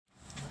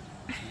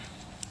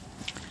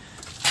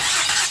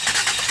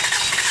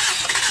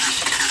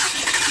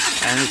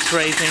and it's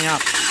raising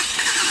up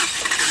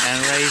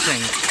and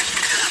raising,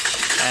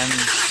 and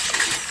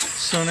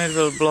soon it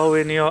will blow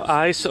in your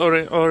eyes or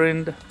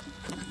in the...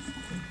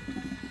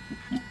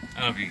 I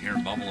don't know if you can hear a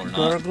bubble or not.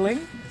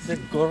 Gurgling? Is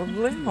it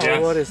gurgling or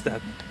Yes. what is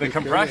that? The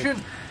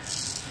compression?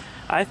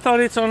 I thought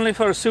it's only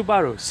for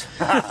Subarus.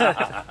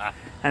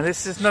 And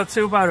this is not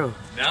Subaru.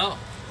 No.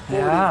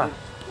 Yeah.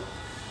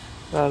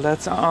 Well,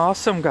 that's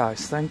awesome,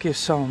 guys. Thank you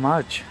so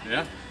much.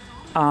 Yeah.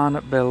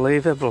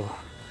 Unbelievable.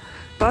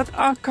 But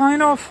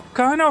kind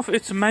of,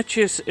 it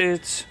matches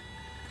its...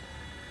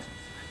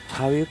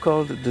 How you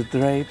call it? The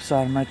drapes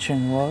are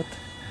matching what?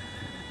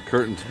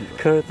 Curtains.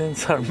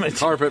 Curtains are matching...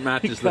 Carpet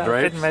matches the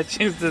drapes. Carpet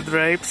matches the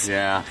drapes.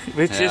 Yeah.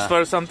 Which is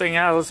for something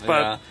else,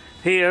 but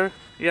here,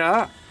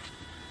 yeah.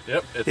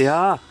 Yep. It's,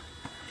 yeah.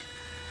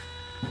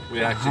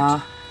 We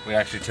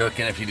actually took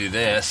in, if you do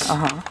this.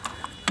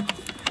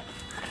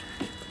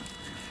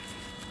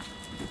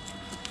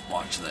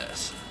 Watch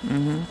this.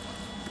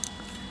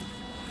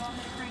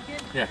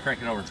 Yeah,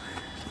 crank it over.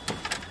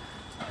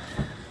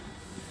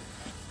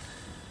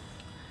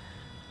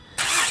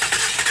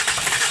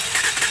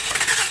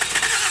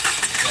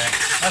 Okay,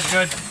 that's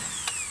good.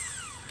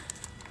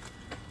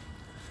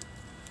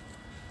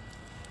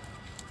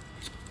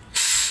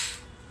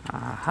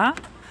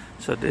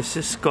 So this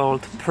is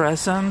called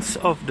presence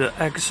of the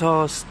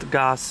exhaust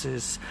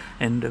gases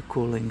in the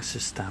cooling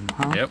system,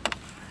 huh? Yep.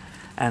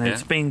 And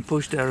it's being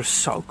pushed there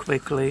so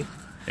quickly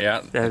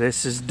that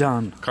this is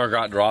done. Car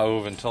got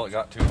drove until it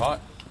got too hot.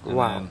 And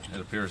wow. then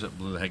it appears it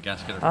blew the head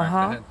gasket or cracked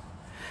the head.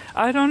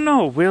 I don't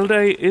know. Will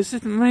they? Is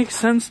it make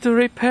sense to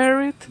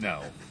repair it?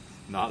 No,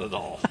 not at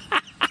all.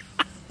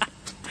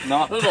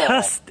 Not at all.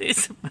 Does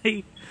this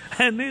make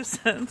any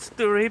sense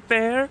to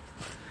repair?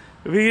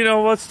 You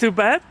know what's too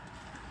bad?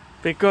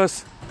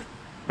 Because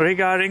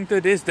regarding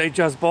to this, they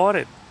just bought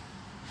it,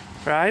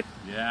 right?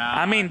 Yeah.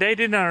 I mean, they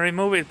didn't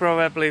remove it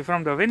probably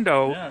from the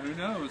window. Yeah, who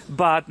knows?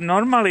 But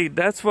normally,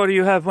 that's what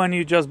you have when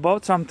you just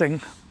bought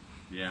something.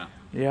 Yeah.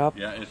 Yep.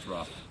 Yeah, it's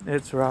rough.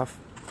 It's rough.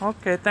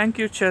 Okay, thank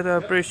you, Chet. I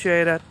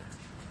appreciate it.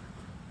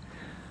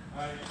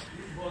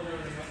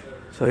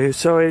 So you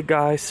saw it,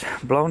 guys.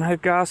 Blown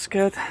head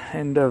gasket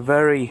in the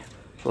very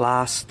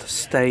last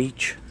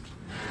stage,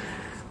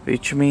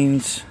 which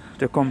means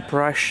the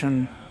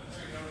compression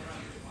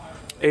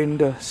in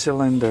the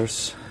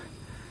cylinders,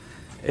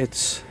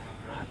 it's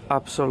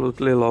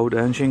absolutely low. The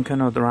engine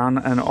cannot run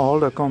and all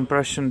the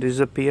compression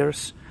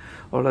disappears.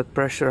 All that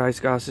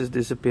pressurized gases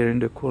disappear in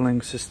the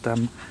cooling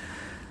system.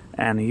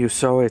 And you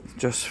saw it,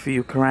 just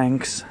few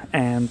cranks,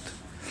 and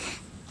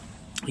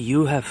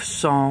you have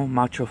so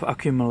much of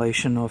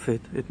accumulation of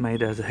it. It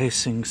made a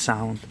hissing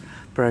sound.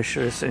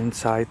 Pressure is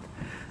inside,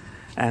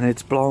 and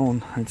it's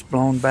blown. It's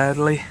blown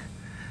badly.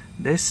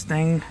 This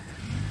thing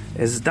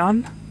is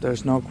done.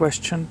 There's no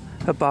question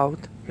about.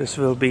 This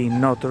will be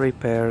not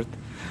repaired.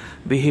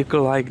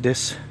 Vehicle like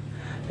this,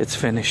 it's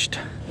finished.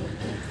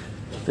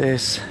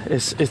 This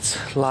is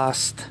its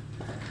last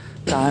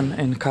time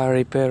in car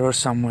repair or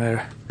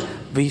somewhere.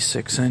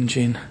 V6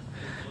 engine,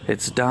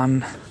 it's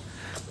done,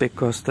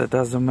 because that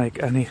doesn't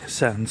make any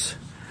sense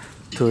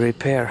to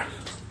repair.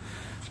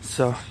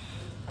 So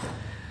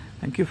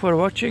thank you for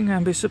watching,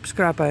 and be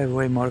subscribed. I have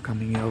way more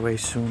coming your way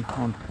soon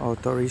on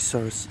Auto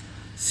Resource.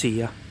 See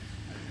ya.